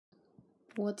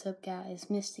What's up guys,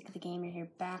 Mystic the Gamer here,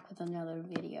 back with another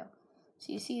video.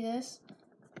 So you see this?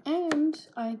 And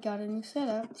I got a new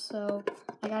setup, so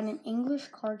I got an English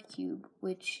card cube,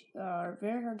 which are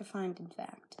very hard to find in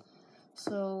fact.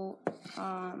 So,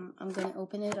 I'm going to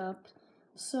open it up.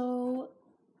 So,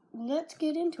 let's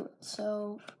get into it.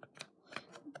 So,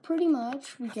 pretty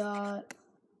much we got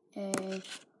a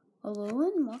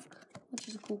Alolan Muck, which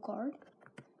is a cool card.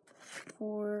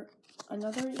 For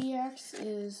another EX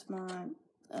is my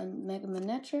Mega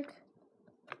Manetric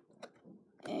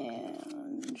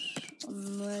and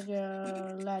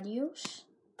Mega Latios,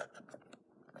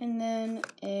 and then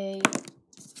a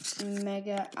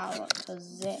Mega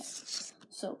Alakazam.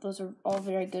 So those are all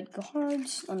very good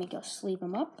cards. Let me go sleeve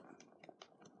them up.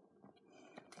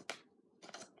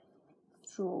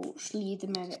 So sleeve the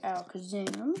Mega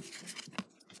Alakazam.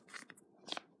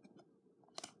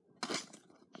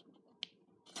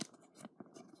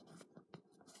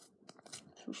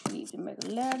 Sleeve the Mega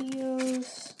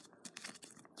Latios,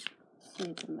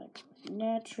 sleeve the Mega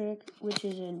Manetric, which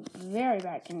is in very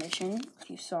bad condition, if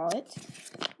you saw it.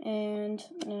 And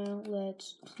now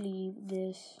let's sleeve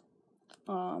this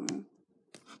Alolan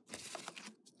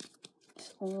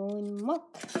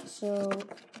Muck. So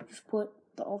just put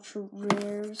the ultra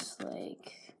rares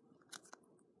like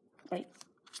right.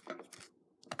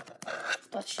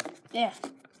 Yeah,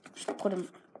 just put them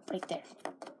right there.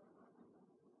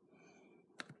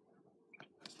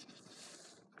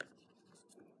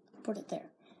 Put it there.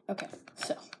 Okay,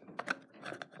 so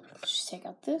just take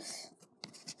out this.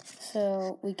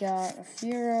 So we got a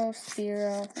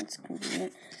Spearow, that's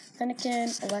convenient.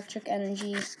 Fennekin, Electric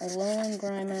Energy, Alolan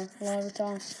Grimer,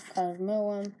 Larvitar,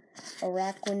 Cosmoem,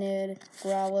 Araquanid,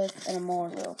 Growlithe, and a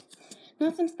Morlul.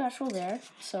 Nothing special there.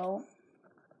 So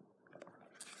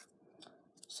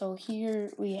here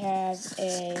we have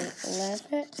a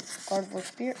Lampet, Gardevoir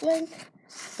Spirit Link,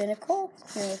 Pinnacle,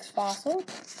 Helix Fossil,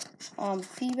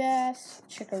 Feebas,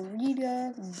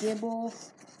 Chikorita, Dibble,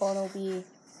 Bartleby,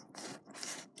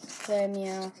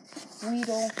 Glameow,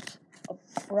 Weedle, a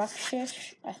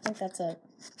Bruxish. I think that's a...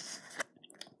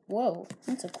 Whoa,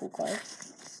 that's a cool card.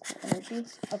 Cool energy.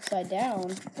 Upside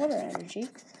Down, Water Energy.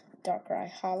 Darkrai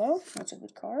Hollow, that's a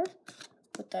good card.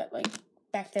 Put that, like,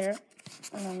 back there.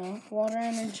 I don't know. Water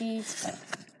Energy.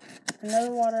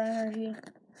 Another Water Energy.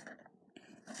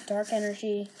 Dark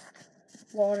Energy.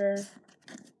 Water.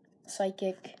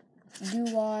 Psychic,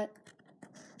 Duat,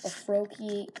 a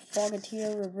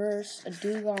Frogatier Reverse, a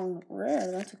Dugong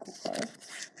Rare, that's a cool card,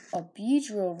 a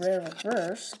Beedrill Rare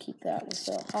Reverse, keep that with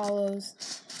the Hollows,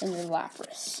 and your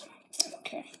Lapras.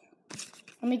 Okay,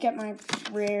 let me get my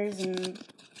rares and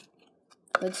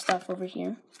good stuff over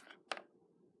here.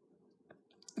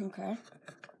 Okay,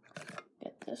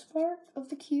 get this part of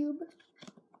the cube.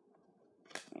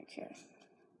 Okay.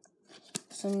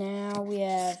 So now we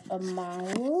have a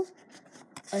Maul,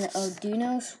 an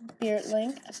Oduno Spirit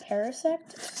Link, a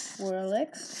Parasect,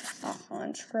 Swirlix, a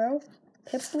Honchkrow,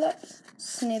 Piplup,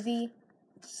 Snivy,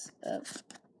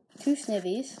 two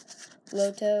Snivies,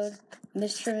 Lotad,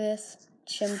 Mischievous,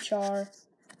 Chimchar,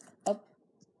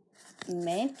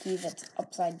 Mankey that's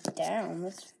upside down.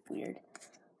 That's weird. I'm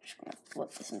just gonna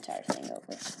flip this entire thing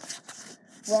over.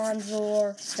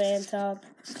 Bronzor, Phantom,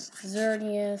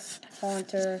 Xerneas,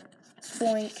 Haunter,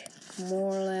 Spoink,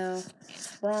 Morlul,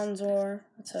 Bronzor,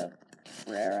 that's a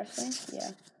rare, I think,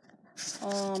 yeah.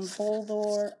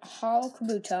 Boldor, Hollow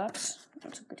Kabutops,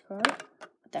 that's a good card.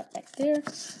 Put that back there.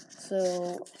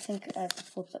 So, I think I have to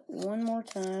flip it one more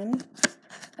time.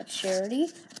 A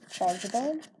Charity,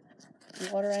 Charjabug,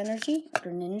 Water Energy,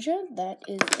 Greninja, that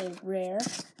is a rare.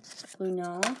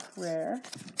 Lunala, rare.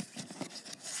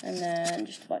 And then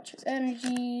just a bunch of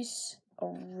energies, a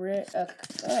rare, oh, I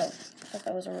thought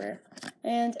that was a rare,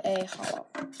 and a hollow.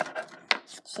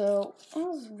 So, that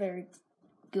was very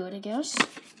good, I guess.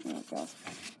 There we go.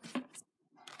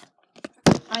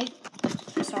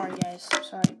 Sorry guys,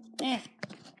 sorry.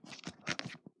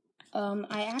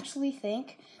 I actually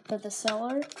think that the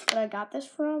seller that I got this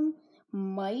from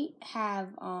might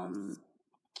have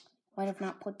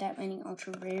not put that many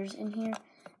ultra rares in here.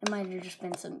 It might have just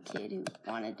been some kid who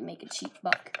wanted to make a cheap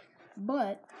buck.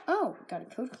 But, oh, got a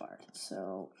code card.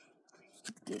 So,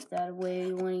 give that away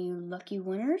to one of you lucky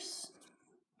winners.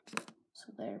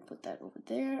 So there, put that over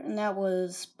there. And that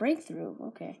was Breakthrough.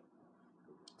 Okay.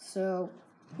 So,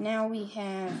 now we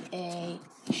have a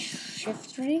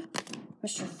Shiftry,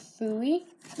 Mr. Fooey.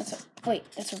 That's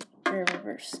a rare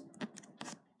reverse.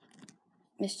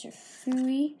 Mr.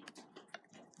 Fooey.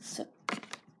 So,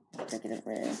 regular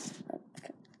rare.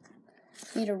 Okay.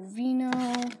 Nidorino,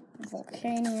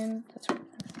 Volcanion, that's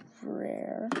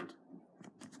rare.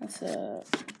 That's a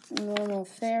normal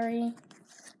fairy.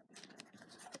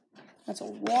 That's a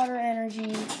water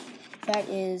energy. That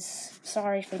is,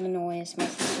 sorry for the noise, my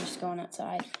sister's going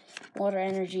outside. Water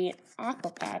energy, aqua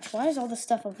patch. Why is all this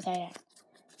stuff over there?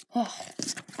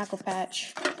 Aqua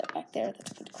patch, put that back there,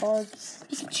 that's a good card.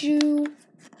 Pikachu,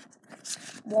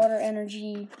 water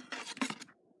energy,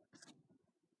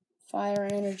 fire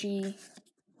energy,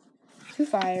 2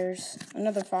 fires,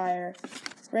 another fire,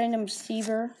 random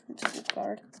receiver, that's a good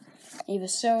card. Eva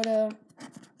Soda,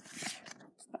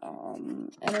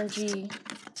 energy,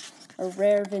 a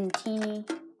rare Ventini,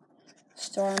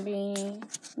 Starmie,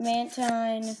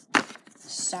 Mantine,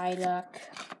 Psyduck,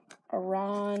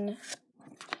 Aron,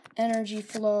 Energy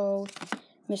Flow,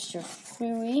 Mr.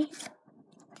 Fury,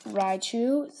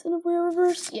 Raichu. Is it a rare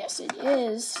reverse? Yes, it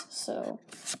is. So,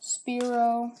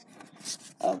 Spearow,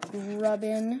 a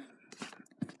Grubbin,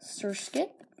 Surskit,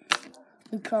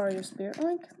 Lucario Spirit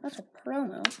Link. That's a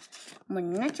promo.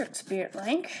 Magnetic Spirit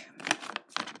Link.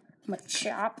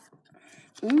 Machop.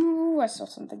 Ooh, I saw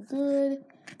something good.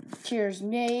 Tears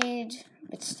Made.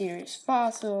 Mysterious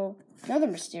Fossil. Another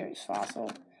Mysterious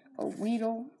Fossil. A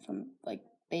Weedle from, like,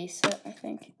 base set, I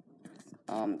think.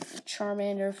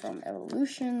 Charmander from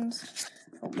Evolutions.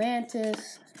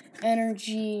 Romantis.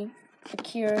 Energy.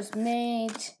 Akira's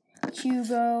Mate.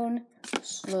 Cubone.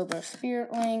 Slowbro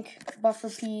Spirit Link. Buffer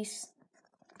Piece.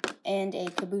 And a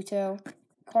Kabuto.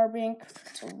 Carbink.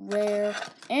 It's a rare.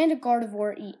 And a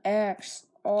Gardevoir EX.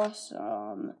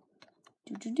 Awesome.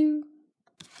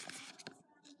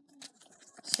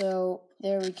 So,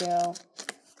 there we go.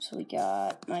 So, we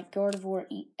got my Gardevoir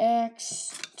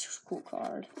EX. It's a cool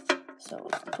card. So,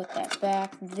 put that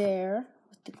back there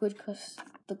with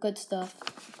the good stuff.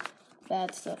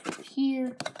 Bad stuff over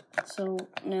here. So,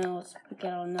 now let's pick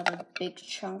out another big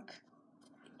chunk.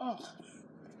 Oh.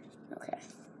 Okay.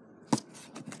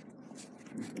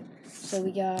 So,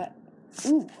 we got,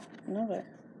 another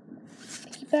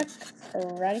Piggyback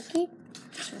Eradicate.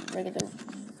 It's a regular,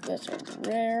 that's a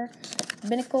rare.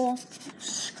 Binnacle,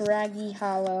 Scraggy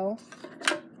Hollow.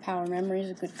 Power Memory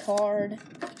is a good card.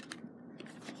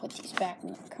 Put these back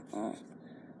in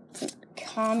the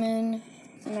common.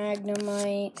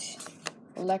 Magnemite.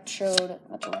 Electrode.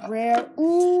 That's a rare.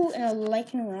 Ooh, and a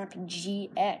Lycanroc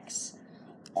GX.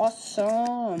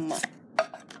 Awesome.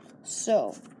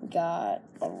 So, we got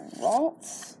a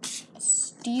Ralts, a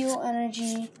Steel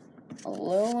Energy, a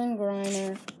Lowland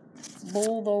Griner,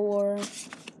 Bulldor,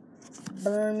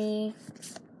 Burmy,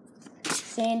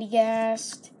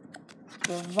 Sandygast,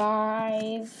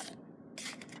 Revive,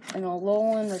 an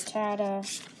Alolan Rattata,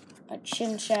 a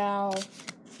Chinchou,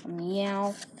 a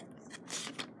Meowth,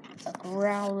 a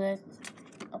Growlithe,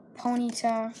 a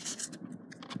Ponyta.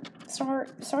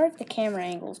 Sorry if the camera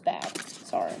angle's bad.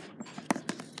 Sorry.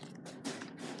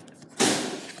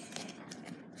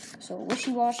 So,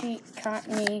 Wishy-Washy,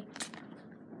 Cottony.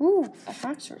 Ooh, a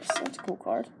Haxorus. That's a cool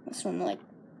card. That's from, like,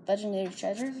 Legendary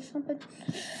Treasures or something.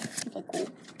 Like, cool.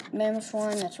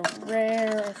 Mammothorn, that's a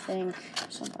rare, I think.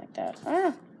 Something like that.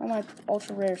 Ah, all my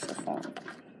ultra rares are falling.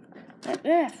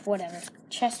 Whatever.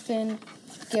 Chespin,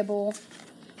 Gibble,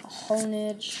 a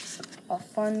Honedge, a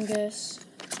Fungus,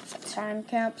 a Time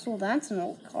Capsule. That's an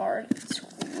old card. It's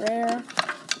rare.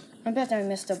 I bet I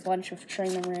missed a bunch of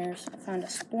trainer rares. I found a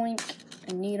Spoink,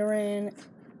 a Nidoran,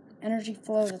 Energy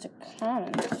Flow, that's a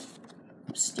common.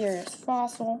 Mysterious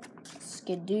Fossil,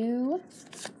 Skidoo,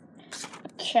 a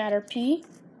Caterpie,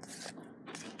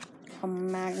 a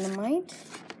Magnemite,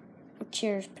 a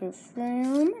Tears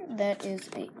Perfume, that is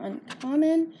a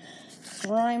uncommon,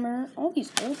 Grimer, all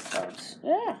these old cards.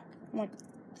 Yeah, I'm like,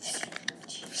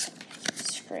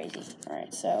 it's crazy.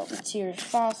 Alright, so Mysterious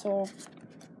Fossil,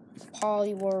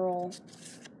 Poliwhirl,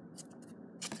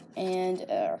 and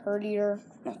a Herdier,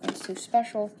 nothing's too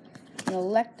special. An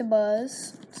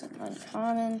Electabuzz, it's an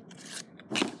uncommon.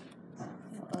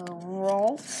 A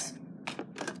Ralts,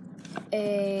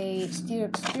 a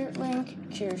Steelix Spirit Link,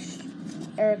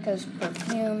 Erica's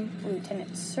Perfume,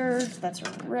 Lieutenant Surge, that's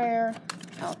a rare.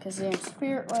 Alakazam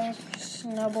Spirit Link,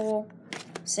 Snubble,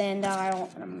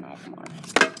 Sandile, and a Magmar.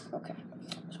 Okay,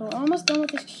 so we're almost done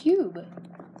with this cube.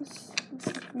 It's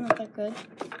not that good.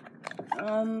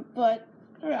 But,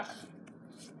 ugh.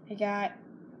 I got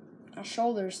my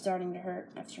shoulder's starting to hurt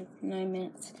after 9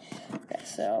 minutes. Okay,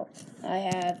 so I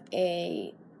have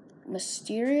a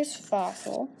Mysterious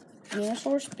Fossil,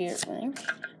 Venusaur Spirit Link,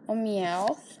 a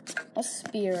Meowth, a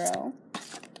Spearow,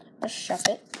 a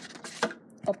Shuppet,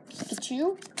 a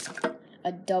Pikachu,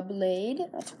 a Doublade,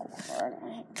 that's a cool card,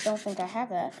 I don't think I have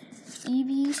that,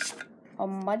 Eevee, a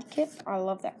Mudkip, I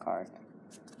love that card,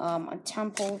 a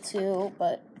Temple too,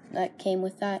 but that came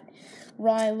with that,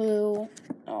 Railu,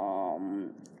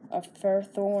 a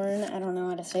Furthorn, I don't know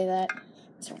how to say that.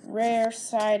 It's a rare,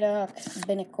 Psyduck,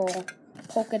 Binnacle,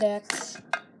 Pokedex,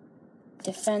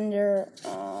 Defender,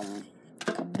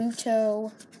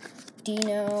 Kabuto,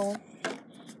 Dino,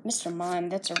 Mr. Mime,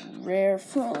 that's a rare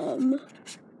from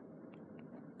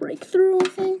Breakthrough, I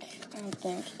think. I don't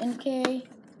think. NK,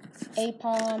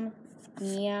 Apom,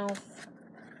 Meowth,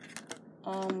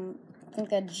 I think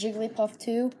that Jigglypuff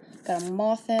too. Got a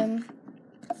Mothim,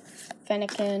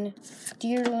 Fennekin,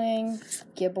 Deerling,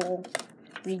 Gibble,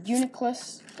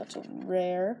 Reuniclus, that's a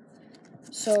rare.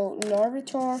 So,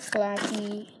 Larvitar,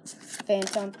 Flappy,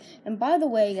 Phantom. And by the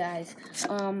way, guys,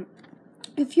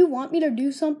 if you want me to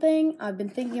do something, I've been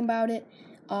thinking about it.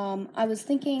 I was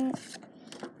thinking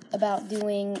about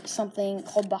doing something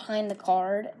called Behind the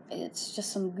Card. It's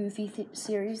just some goofy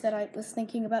series that I was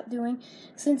thinking about doing.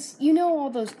 Since you know all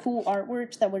those cool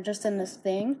artworks that were just in this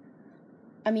thing,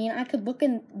 I mean, I could look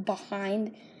in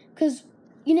behind, because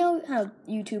you know how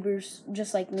YouTubers,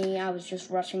 just like me, I was just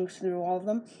rushing through all of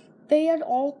them. They had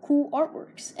all cool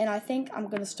artworks, and I think I'm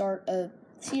going to start a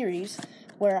series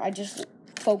where I just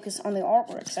focus on the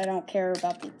artworks. I don't care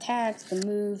about the attacks, the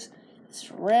moves, if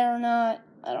it's rare or not,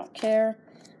 I don't care.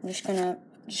 I'm just gonna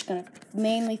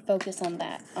mainly focus on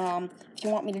that. If you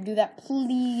want me to do that,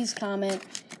 please comment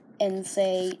and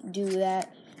say do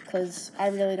that, because I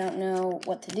really don't know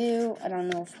what to do. I don't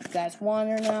know if you guys want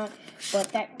it or not. But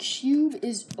that cube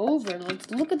is over.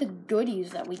 Let's look at the goodies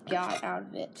that we got out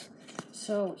of it.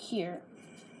 So here,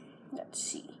 let's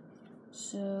see.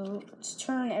 So let's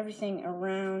turn everything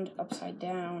around upside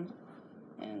down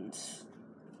and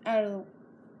out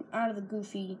of the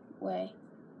goofy way.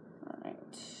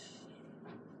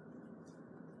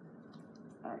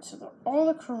 Alright, so they're all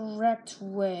the correct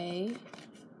way.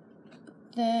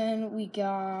 Then we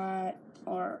got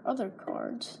our other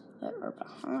cards that are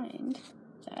behind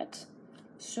that.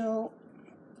 So,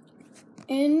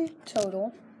 in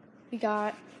total, we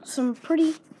got some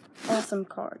pretty awesome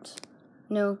cards.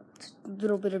 You know, it's a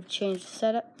little bit of change to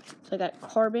setup. So I got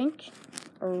Carbink,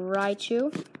 a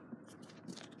Raichu,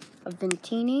 a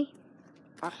Ventini,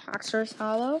 a Haxorus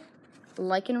Hollow,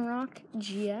 Lycanroc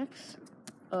GX,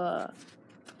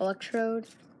 Electrode,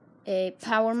 a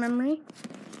Power Memory.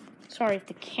 Sorry if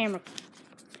the camera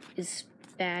is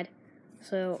bad.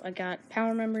 So I got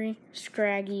Power Memory,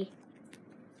 Scraggy.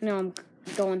 No, I'm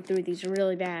going through these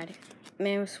really bad.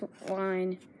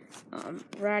 Mamoswine,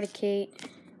 Raticate,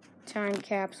 Time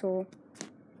Capsule,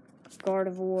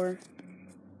 Gardevoir,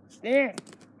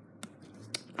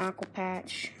 Aqua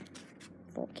Patch,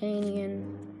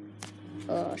 Volcanion,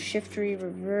 Shiftry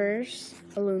Reverse,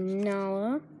 a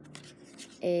Lunala,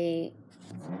 a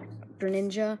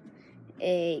Greninja,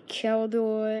 a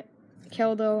Keldeo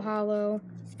Hollow,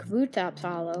 Kabutops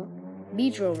Hollow,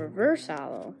 Beedrill Reverse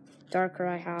Hollow,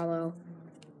 Darkrai Hollow,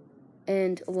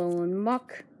 and Alolan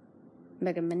Muck,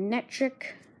 Mega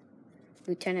Manectric,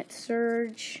 Lieutenant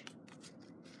Surge,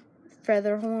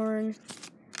 Featherhorn,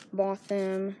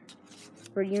 Botham,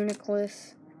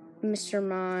 Reuniclus, Mr.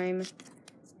 Mime,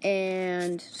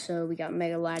 and so we got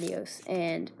Mega Latios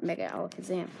and Mega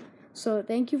Alakazam. So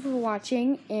thank you for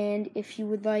watching, and if you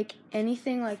would like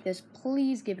anything like this,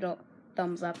 please give it a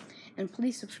thumbs up, and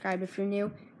please subscribe if you're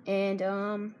new,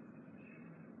 and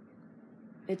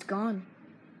it's gone.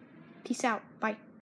 Peace out. Bye.